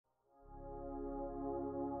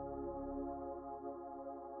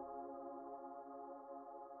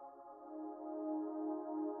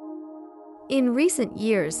In recent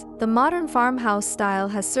years, the modern farmhouse style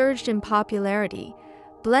has surged in popularity,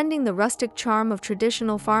 blending the rustic charm of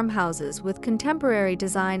traditional farmhouses with contemporary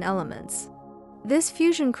design elements. This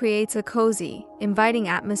fusion creates a cozy, inviting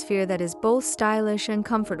atmosphere that is both stylish and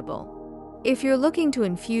comfortable. If you're looking to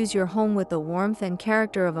infuse your home with the warmth and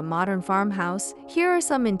character of a modern farmhouse, here are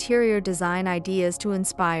some interior design ideas to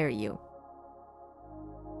inspire you.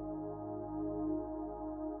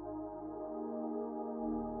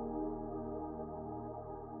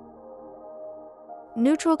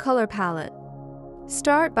 Neutral color palette.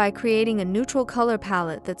 Start by creating a neutral color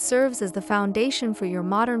palette that serves as the foundation for your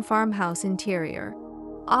modern farmhouse interior.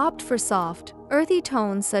 Opt for soft, earthy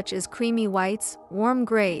tones such as creamy whites, warm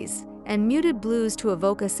grays, and muted blues to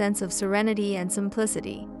evoke a sense of serenity and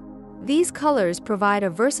simplicity. These colors provide a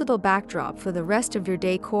versatile backdrop for the rest of your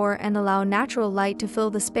decor and allow natural light to fill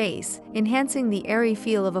the space, enhancing the airy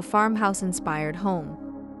feel of a farmhouse-inspired home.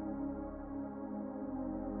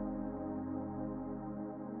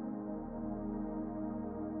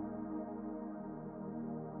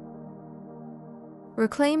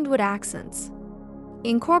 Reclaimed wood accents.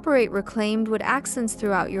 Incorporate reclaimed wood accents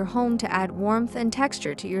throughout your home to add warmth and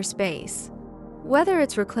texture to your space. Whether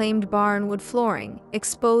it's reclaimed barn wood flooring,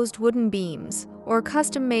 exposed wooden beams, or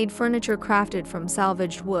custom-made furniture crafted from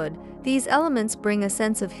salvaged wood, these elements bring a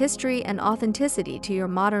sense of history and authenticity to your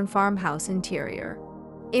modern farmhouse interior.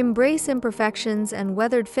 Embrace imperfections and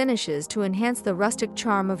weathered finishes to enhance the rustic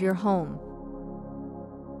charm of your home.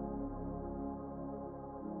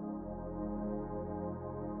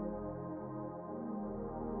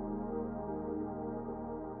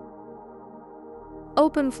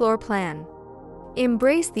 Open floor plan.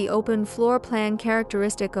 Embrace the open floor plan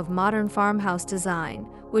characteristic of modern farmhouse design,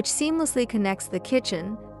 which seamlessly connects the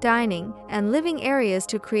kitchen, dining, and living areas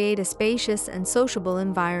to create a spacious and sociable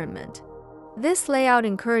environment. This layout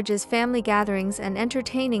encourages family gatherings and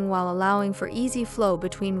entertaining while allowing for easy flow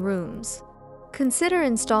between rooms. Consider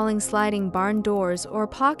installing sliding barn doors or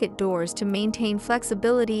pocket doors to maintain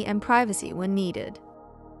flexibility and privacy when needed.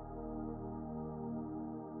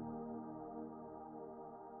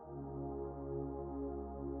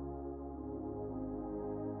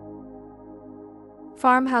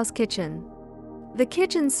 Farmhouse kitchen. The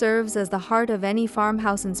kitchen serves as the heart of any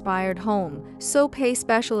farmhouse-inspired home, so pay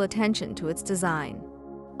special attention to its design.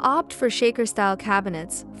 Opt for shaker-style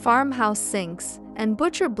cabinets, farmhouse sinks, and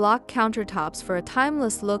butcher block countertops for a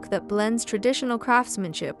timeless look that blends traditional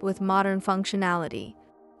craftsmanship with modern functionality.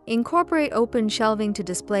 Incorporate open shelving to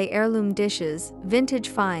display heirloom dishes, vintage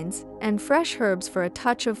finds, and fresh herbs for a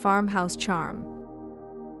touch of farmhouse charm.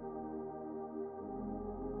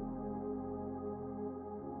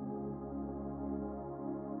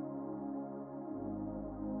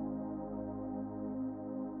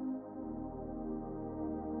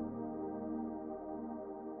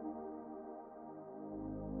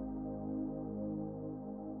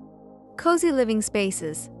 Cozy living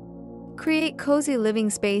spaces. Create cozy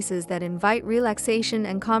living spaces that invite relaxation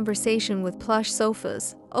and conversation with plush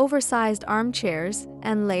sofas, oversized armchairs,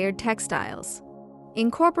 and layered textiles.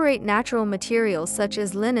 Incorporate natural materials such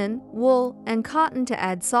as linen, wool, and cotton to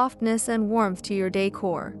add softness and warmth to your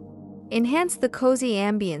decor. Enhance the cozy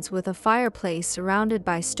ambience with a fireplace surrounded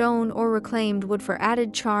by stone or reclaimed wood for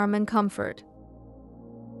added charm and comfort.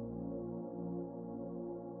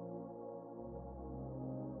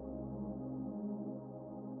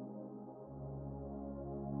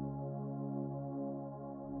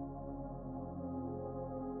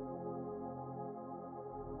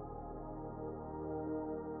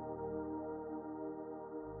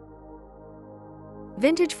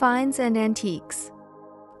 Vintage finds and antiques.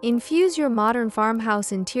 Infuse your modern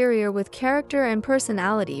farmhouse interior with character and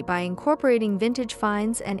personality by incorporating vintage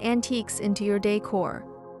finds and antiques into your decor.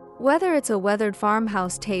 Whether it's a weathered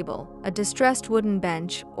farmhouse table, a distressed wooden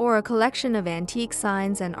bench, or a collection of antique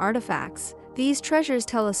signs and artifacts, these treasures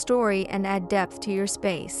tell a story and add depth to your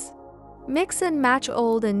space. Mix and match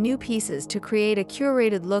old and new pieces to create a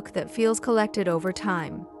curated look that feels collected over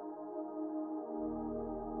time.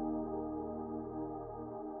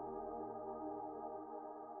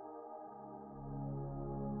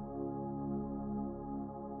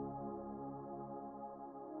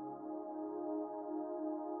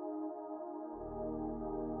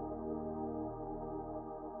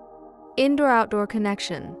 Indoor-outdoor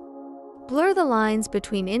connection. Blur the lines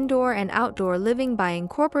between indoor and outdoor living by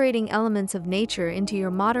incorporating elements of nature into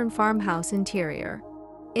your modern farmhouse interior.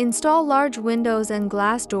 Install large windows and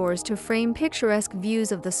glass doors to frame picturesque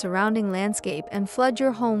views of the surrounding landscape and flood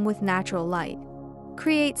your home with natural light.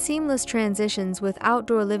 Create seamless transitions with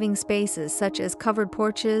outdoor living spaces such as covered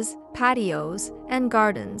porches, patios, and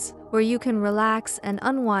gardens, where you can relax and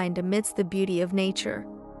unwind amidst the beauty of nature.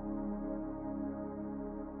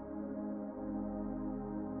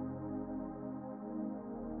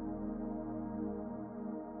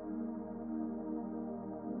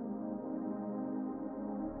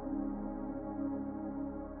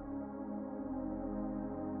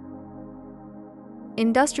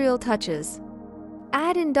 Industrial touches.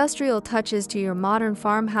 Add industrial touches to your modern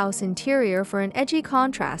farmhouse interior for an edgy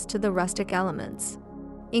contrast to the rustic elements.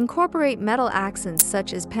 Incorporate metal accents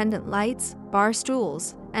such as pendant lights, bar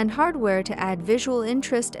stools, and hardware to add visual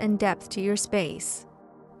interest and depth to your space.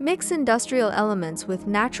 Mix industrial elements with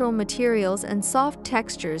natural materials and soft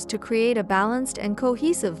textures to create a balanced and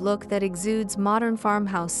cohesive look that exudes modern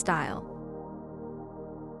farmhouse style.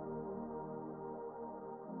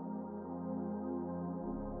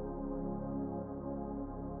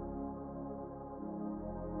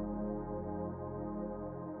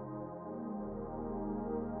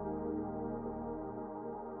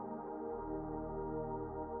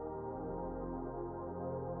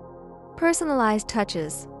 Personalized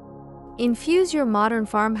touches. Infuse your modern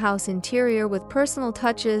farmhouse interior with personal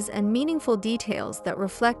touches and meaningful details that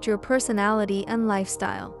reflect your personality and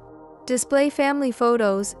lifestyle. Display family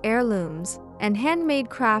photos, heirlooms, and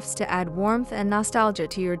handmade crafts to add warmth and nostalgia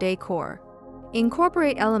to your decor.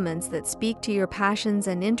 Incorporate elements that speak to your passions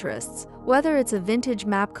and interests, whether it's a vintage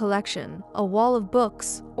map collection, a wall of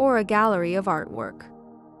books, or a gallery of artwork.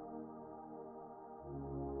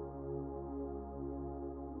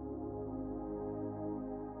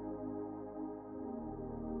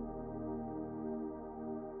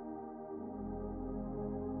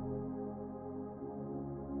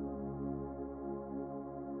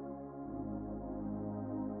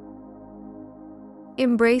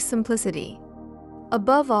 Embrace simplicity.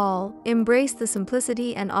 Above all, embrace the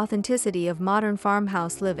simplicity and authenticity of modern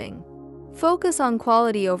farmhouse living. Focus on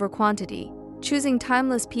quality over quantity, choosing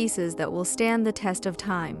timeless pieces that will stand the test of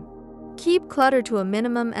time. Keep clutter to a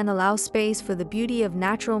minimum and allow space for the beauty of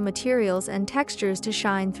natural materials and textures to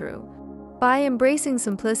shine through. By embracing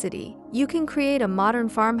simplicity, you can create a modern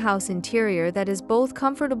farmhouse interior that is both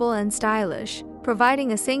comfortable and stylish,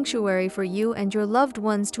 providing a sanctuary for you and your loved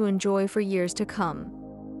ones to enjoy for years to come.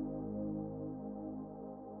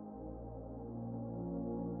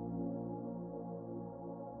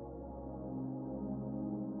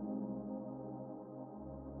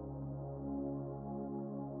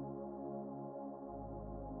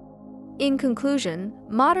 In conclusion,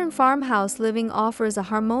 modern farmhouse living offers a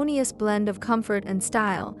harmonious blend of comfort and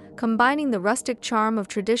style, combining the rustic charm of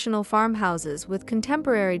traditional farmhouses with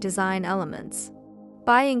contemporary design elements.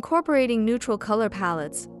 By incorporating neutral color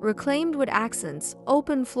palettes, reclaimed wood accents,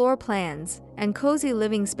 open floor plans, and cozy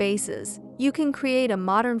living spaces, you can create a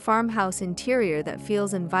modern farmhouse interior that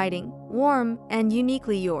feels inviting, warm, and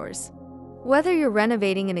uniquely yours. Whether you're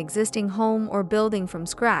renovating an existing home or building from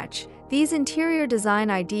scratch, these interior design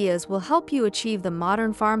ideas will help you achieve the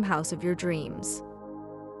modern farmhouse of your dreams.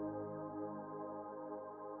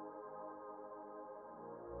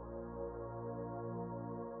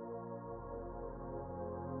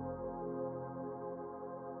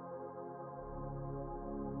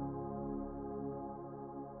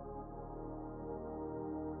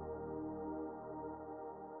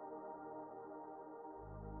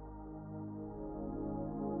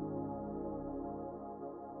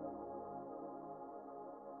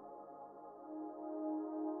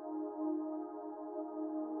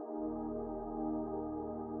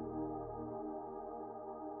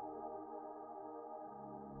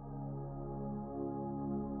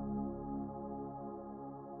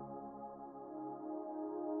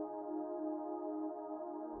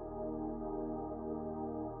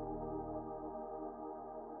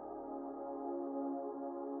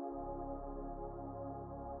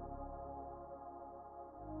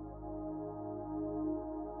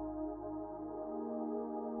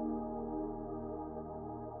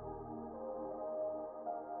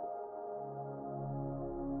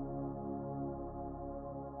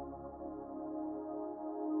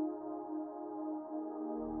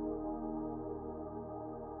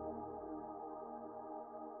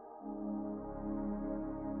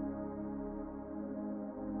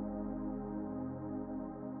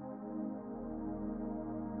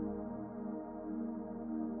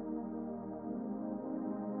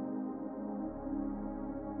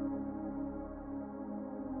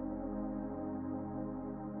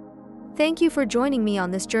 Thank you for joining me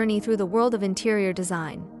on this journey through the world of interior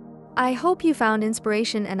design. I hope you found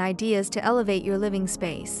inspiration and ideas to elevate your living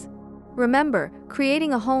space. Remember,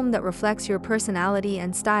 creating a home that reflects your personality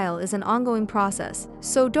and style is an ongoing process,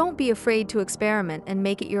 so don't be afraid to experiment and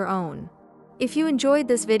make it your own. If you enjoyed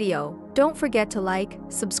this video, don't forget to like,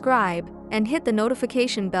 subscribe, and hit the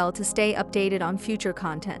notification bell to stay updated on future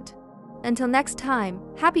content. Until next time,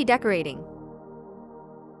 happy decorating!